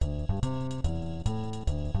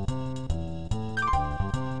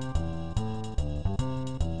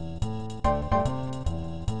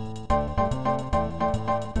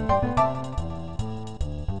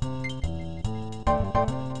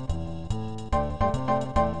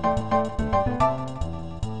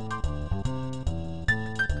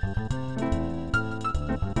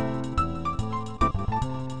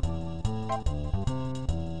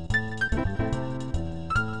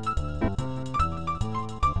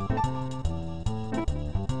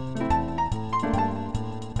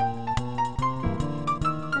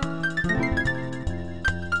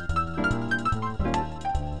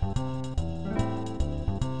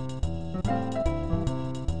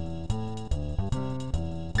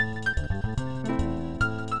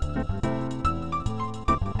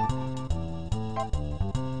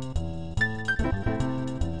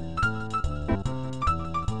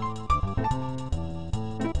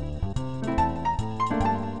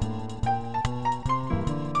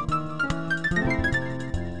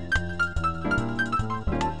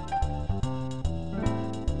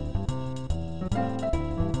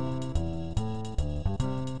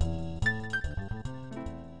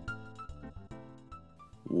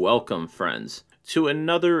Welcome, friends, to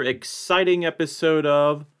another exciting episode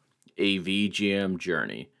of A VGM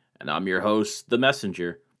Journey. And I'm your host, The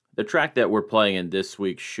Messenger. The track that we're playing in this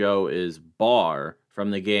week's show is Bar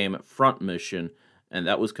from the game Front Mission, and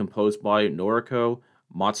that was composed by Noriko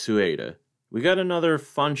Matsueda. We got another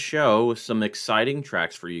fun show with some exciting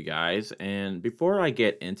tracks for you guys, and before I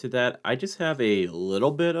get into that, I just have a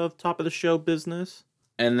little bit of top of the show business,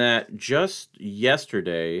 and that just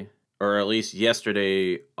yesterday, or at least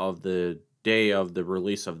yesterday of the day of the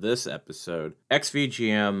release of this episode,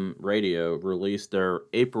 XVGM Radio released their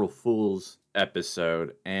April Fool's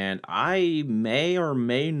episode, and I may or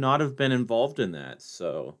may not have been involved in that,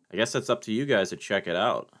 so I guess that's up to you guys to check it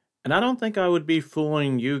out. And I don't think I would be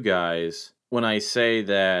fooling you guys when I say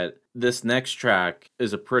that this next track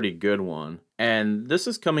is a pretty good one. And this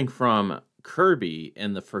is coming from Kirby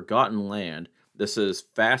in the Forgotten Land. This is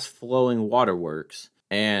Fast Flowing Waterworks,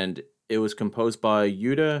 and it was composed by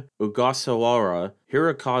Yuuta, Ogasawara,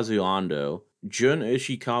 Hirokazu Ando, Jun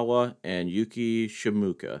Ishikawa, and Yuki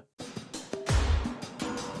Shimooka.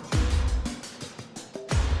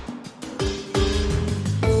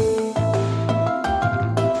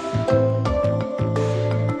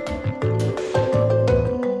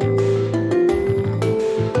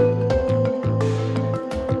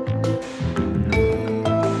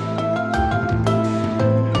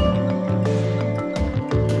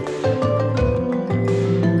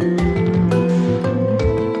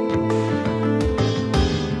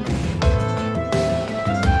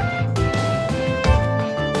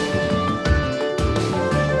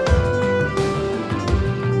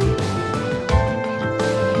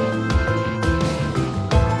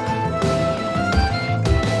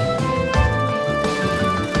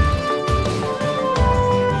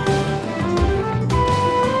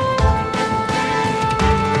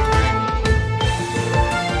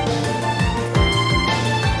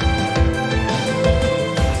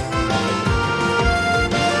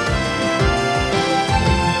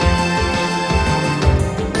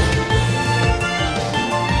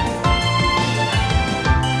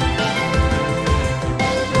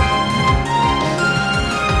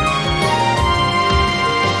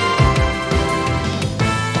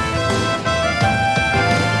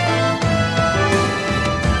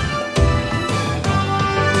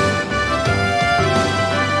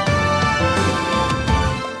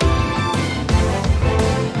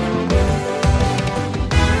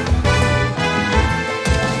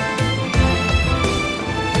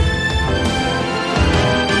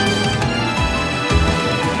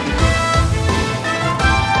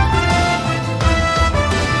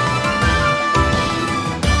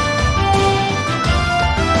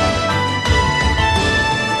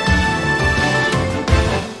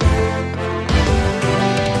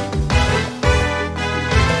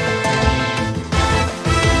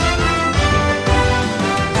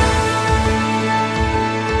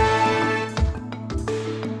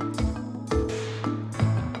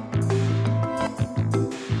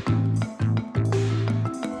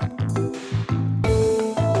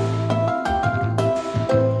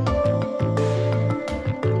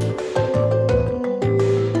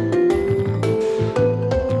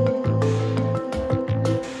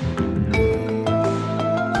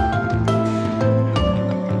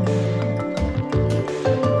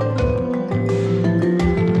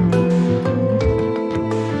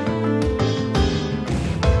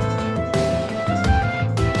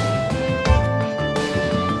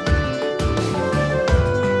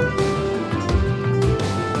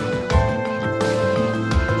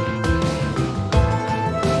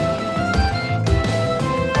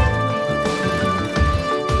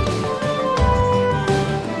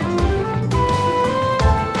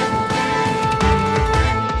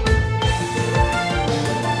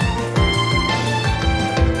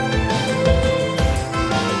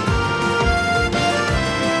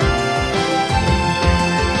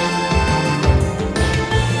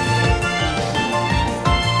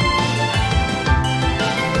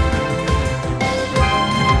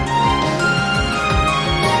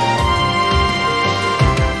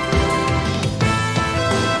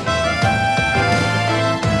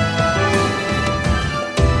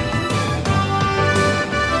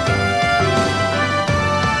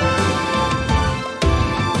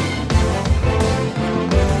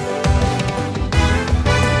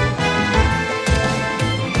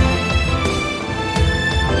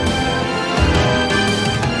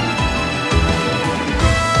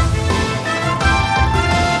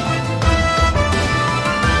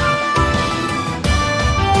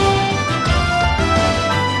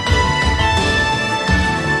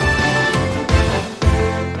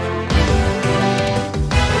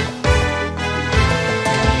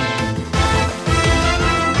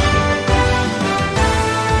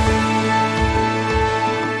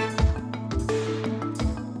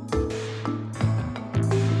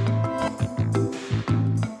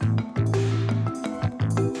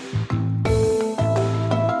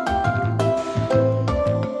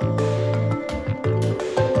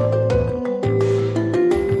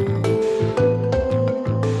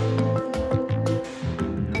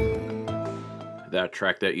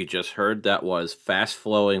 track that you just heard, that was Fast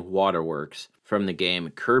Flowing Waterworks from the game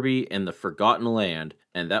Kirby and the Forgotten Land,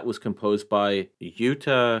 and that was composed by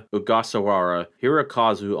Yuuta Ogasawara,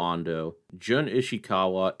 Hirokazu Ando, Jun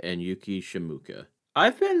Ishikawa, and Yuki Shimooka.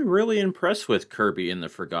 I've been really impressed with Kirby in the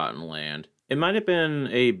Forgotten Land. It might have been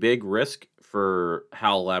a big risk for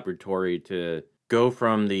HAL Laboratory to go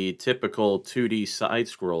from the typical 2D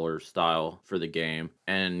side-scroller style for the game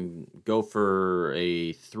and go for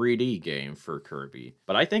a 3D game for Kirby.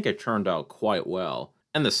 But I think it turned out quite well.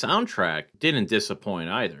 And the soundtrack didn't disappoint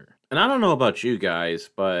either. And I don't know about you guys,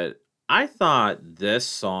 but I thought this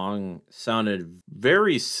song sounded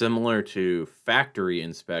very similar to Factory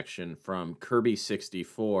Inspection from Kirby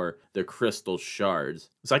 64, The Crystal Shards.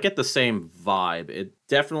 So I get the same vibe. It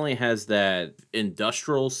definitely has that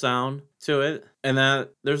industrial sound to it, and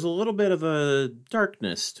that there's a little bit of a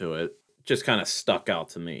darkness to it. Just kind of stuck out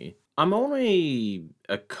to me. I'm only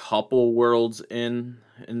a couple worlds in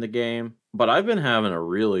the game, but I've been having a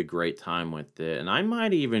really great time with it, and I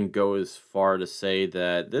might even go as far to say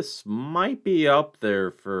that this might be up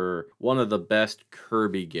there for one of the best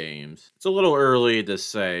Kirby games. It's a little early to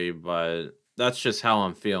say, but that's just how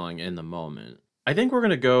I'm feeling in the moment. I think we're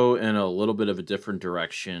going to go in a little bit of a different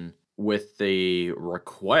direction with the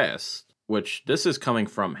request, which this is coming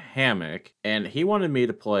from Hammock, and he wanted me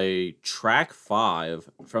to play track 5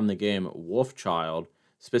 from the game Wolfchild,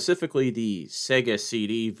 specifically the Sega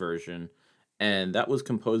CD version, and that was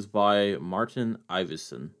composed by Martin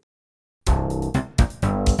Iveson.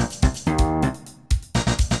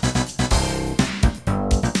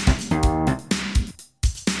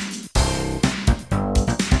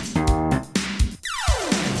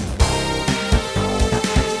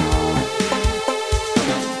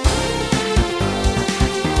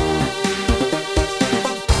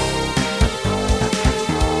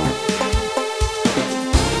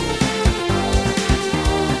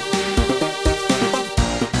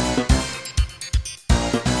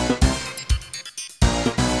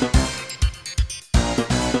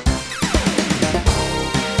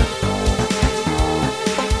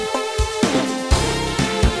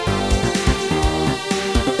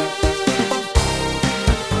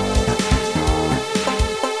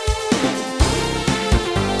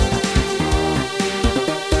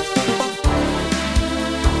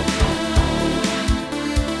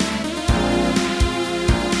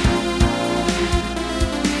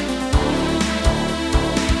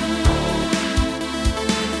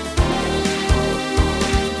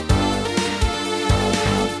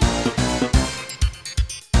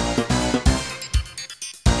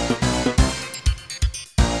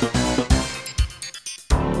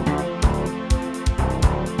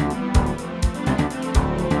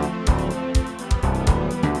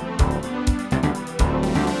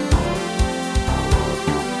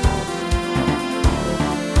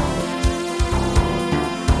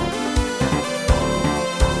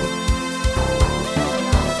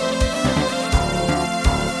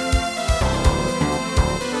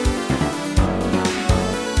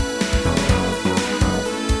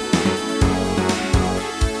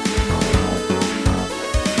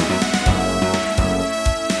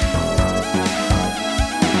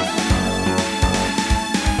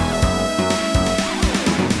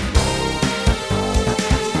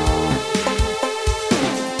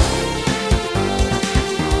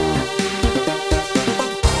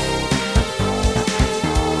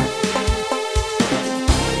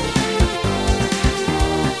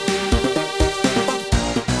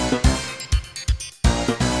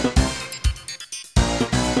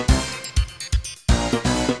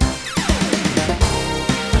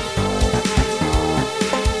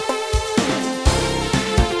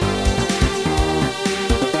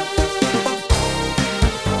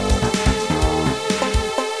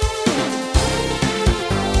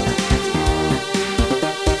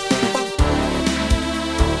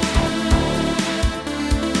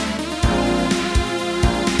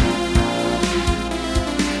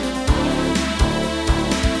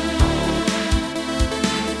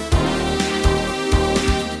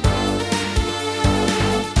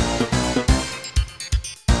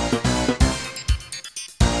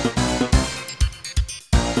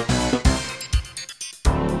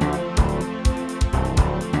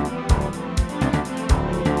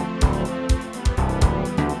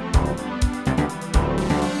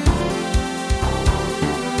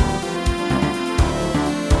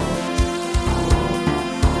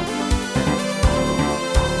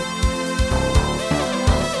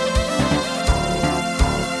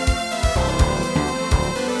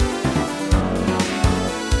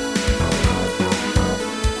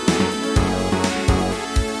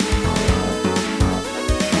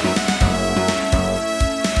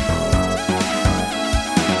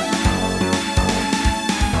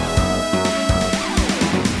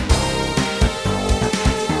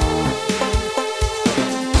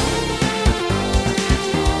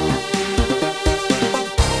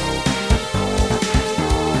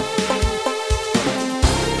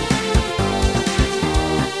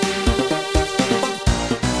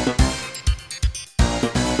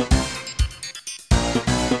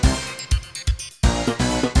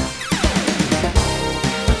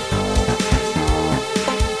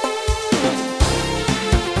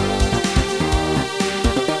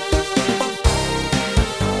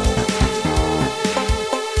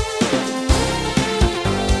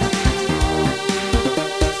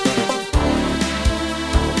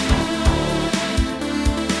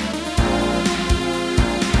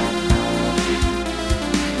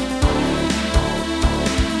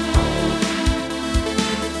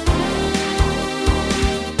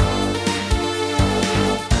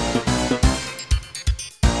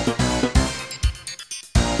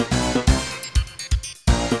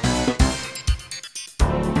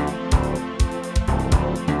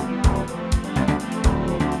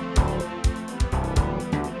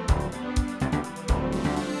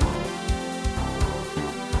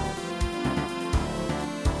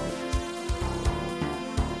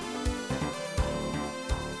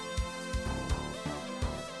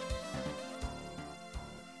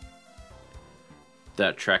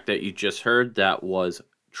 That track that you just heard, that was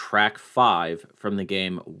track 5 from the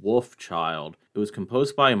game Wolfchild. It was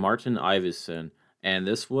composed by Martin Iveson, and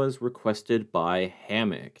this was requested by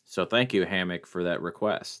Hammock. So thank you, Hammock, for that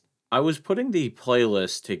request. I was putting the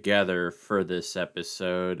playlist together for this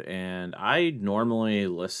episode, and I normally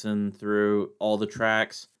listen through all the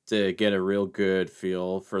tracks to get a real good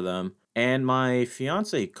feel for them. And my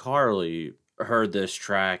fiance Carly heard this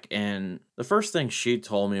track, and the first thing she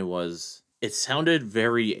told me was it sounded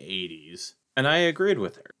very 80s. And I agreed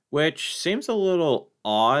with her, which seems a little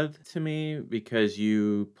odd to me because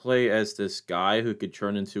you play as this guy who could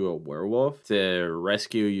turn into a werewolf to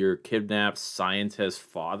rescue your kidnapped scientist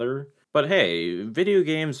father. But hey, video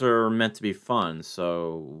games are meant to be fun,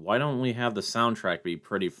 so why don't we have the soundtrack be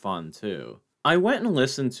pretty fun too? I went and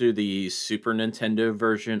listened to the Super Nintendo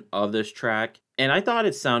version of this track, and I thought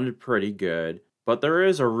it sounded pretty good, but there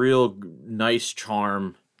is a real nice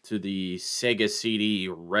charm to the Sega CD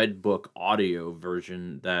Red Book audio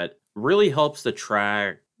version that really helps the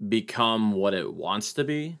track become what it wants to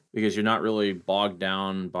be, because you're not really bogged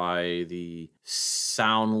down by the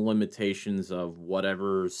sound limitations of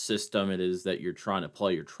whatever system it is that you're trying to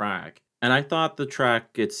play your track. And I thought the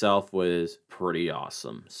track itself was pretty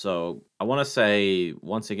awesome. So I want to say,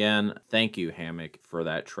 once again, thank you, Hammock, for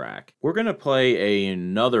that track. We're going to play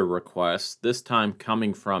another request, this time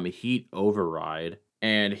coming from Heat Override.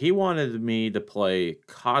 And he wanted me to play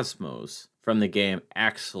Cosmos from the game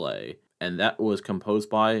Axelay. And that was composed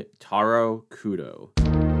by Taro Kudo.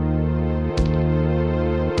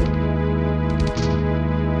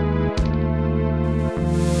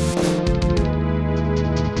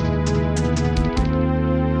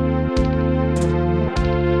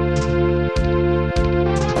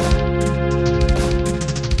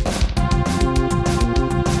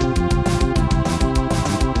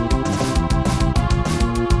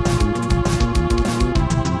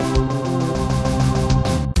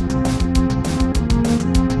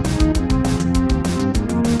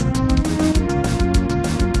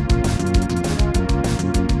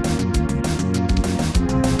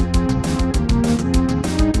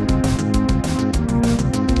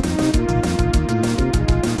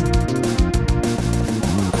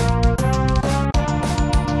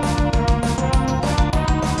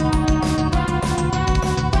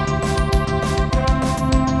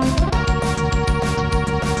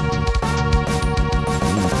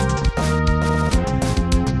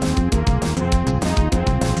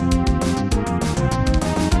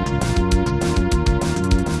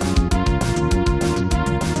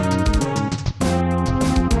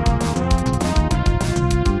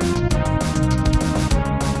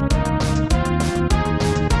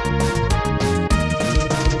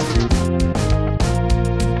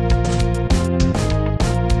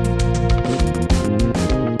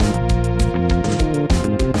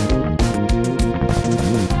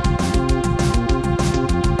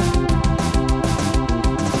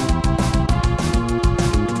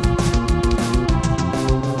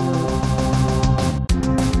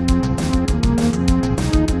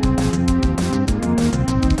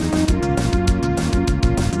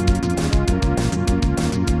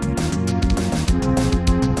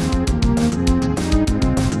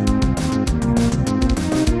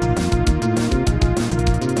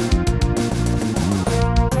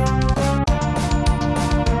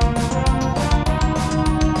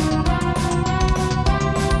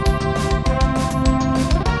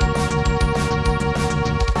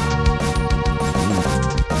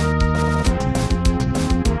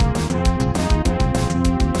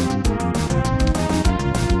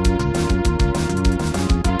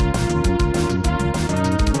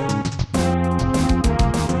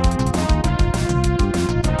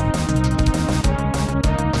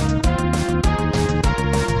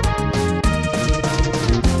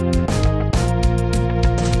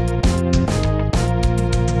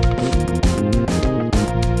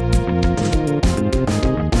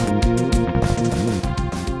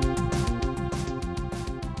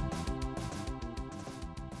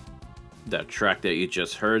 That track that you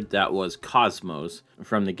just heard, that was Cosmos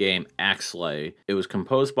from the game Axelay. It was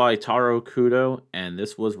composed by Taro Kudo, and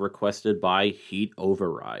this was requested by Heat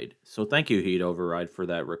Override. So thank you, Heat Override, for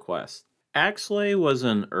that request. Axelay was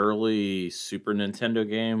an early Super Nintendo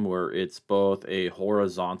game where it's both a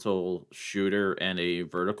horizontal shooter and a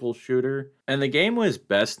vertical shooter. And the game was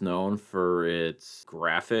best known for its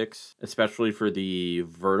graphics, especially for the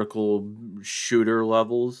vertical shooter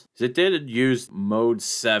levels. It did use Mode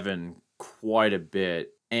 7 quite a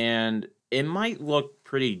bit, and it might look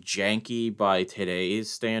pretty janky by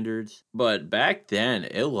today's standards, but back then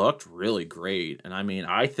it looked really great. And I mean,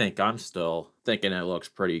 I think I'm still thinking it looks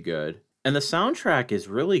pretty good. And the soundtrack is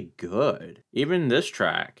really good. Even this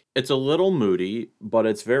track. It's a little moody, but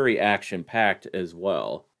it's very action-packed as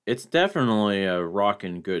well. It's definitely a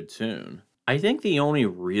rockin' good tune. I think the only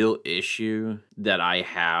real issue that I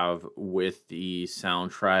have with the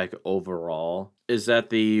soundtrack overall is that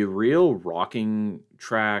the real rocking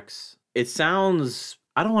tracks, it sounds,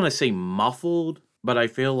 I don't want to say muffled, but I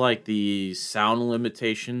feel like the sound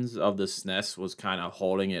limitations of the SNES was kind of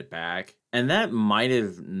holding it back. And that might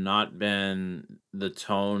have not been the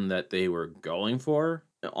tone that they were going for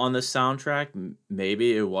on the soundtrack.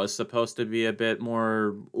 Maybe it was supposed to be a bit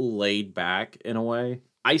more laid back in a way.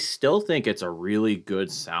 I still think it's a really good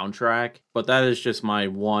soundtrack, but that is just my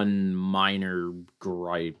one minor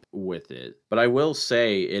gripe with it. But I will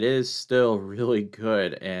say it is still really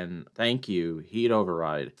good, and thank you, Heat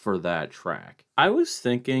Override, for that track. I was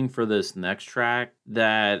thinking for this next track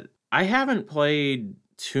that I haven't played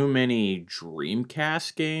too many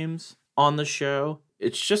Dreamcast games on the show.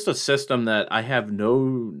 It's just a system that I have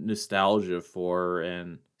no nostalgia for,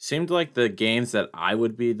 and seemed like the games that I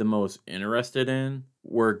would be the most interested in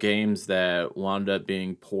were games that wound up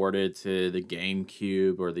being ported to the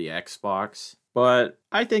GameCube or the Xbox. But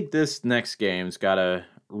I think this next game's got a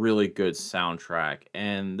really good soundtrack,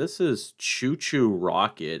 and this is ChuChu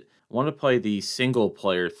Rocket. I want to play the single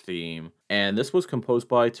player theme, and this was composed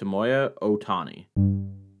by Tomoya Ohtani.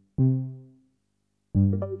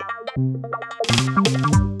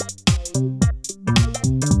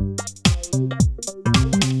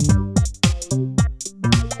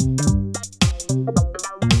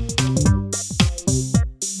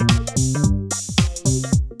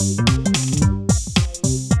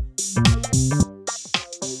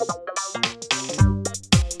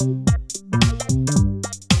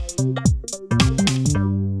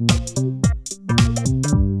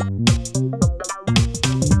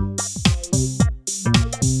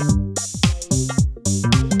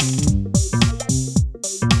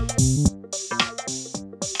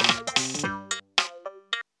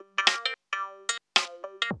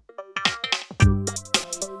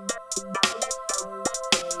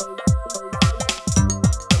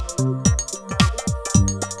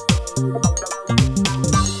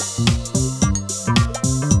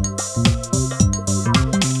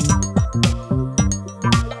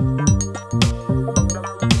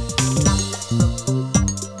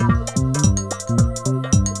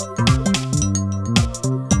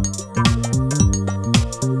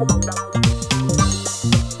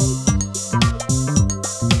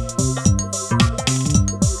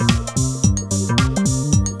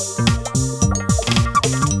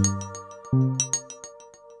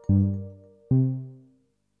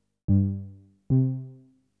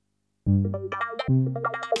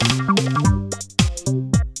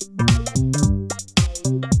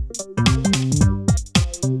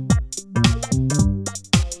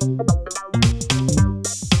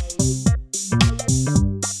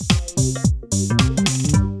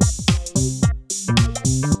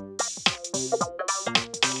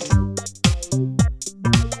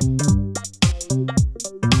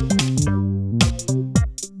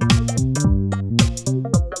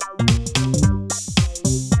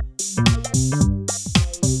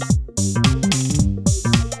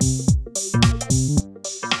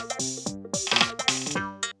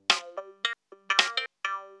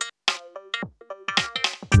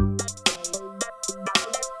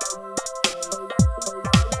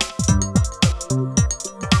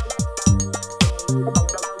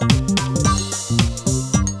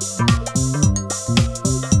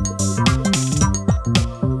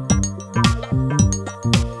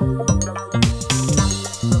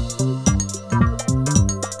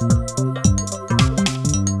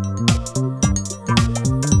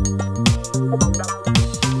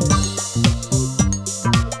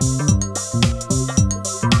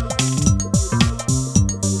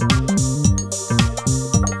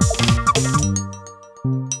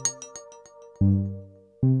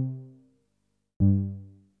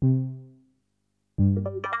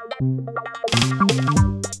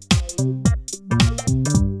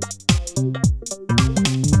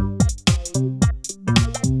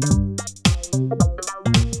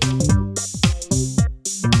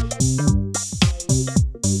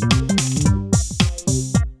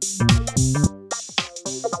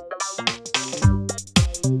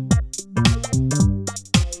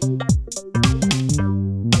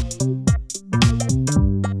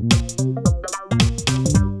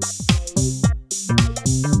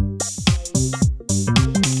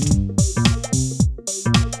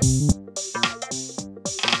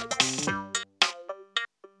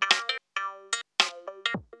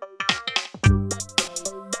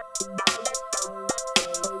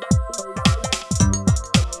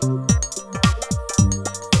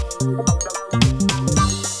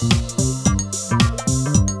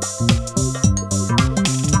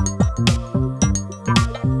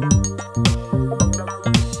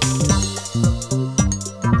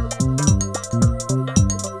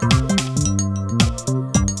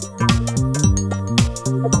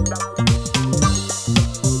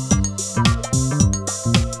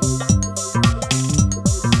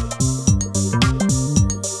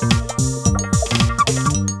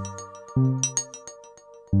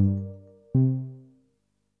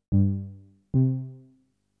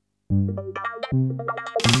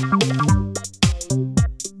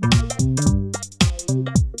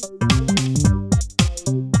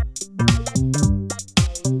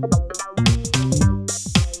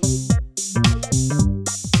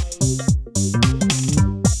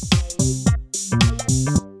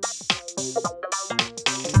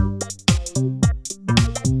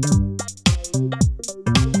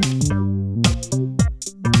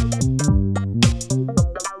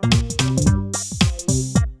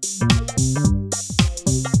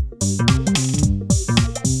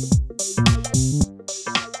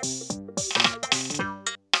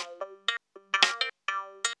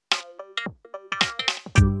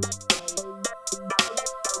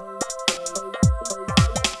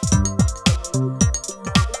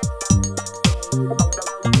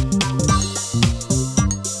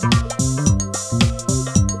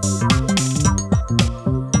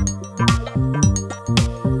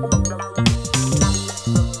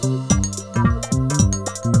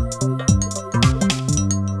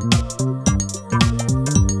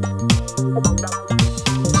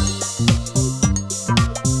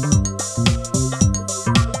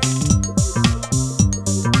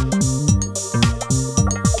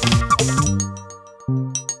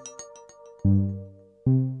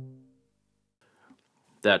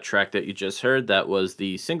 that track that you just heard, that was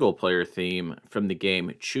the single-player theme from the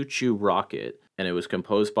game ChuChu Rocket, and it was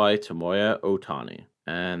composed by Tomoya Ohtani.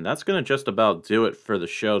 And that's going to just about do it for the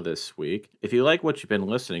show this week. If you like what you've been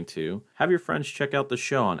listening to, have your friends check out the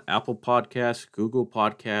show on Apple Podcasts, Google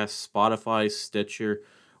Podcasts, Spotify, Stitcher,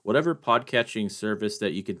 whatever podcatching service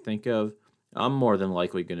that you can think of. I'm more than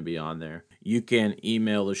likely going to be on there. You can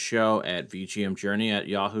email the show at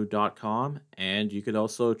vgmjourney@yahoo.com, and you could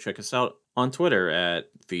also check us out on Twitter at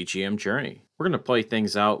vgmjourney. We're going to play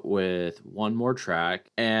things out with one more track,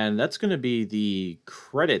 and that's going to be the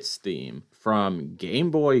credits theme from Game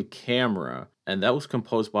Boy Camera, and that was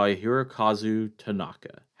composed by Hirokazu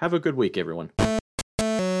Tanaka. Have a good week, everyone.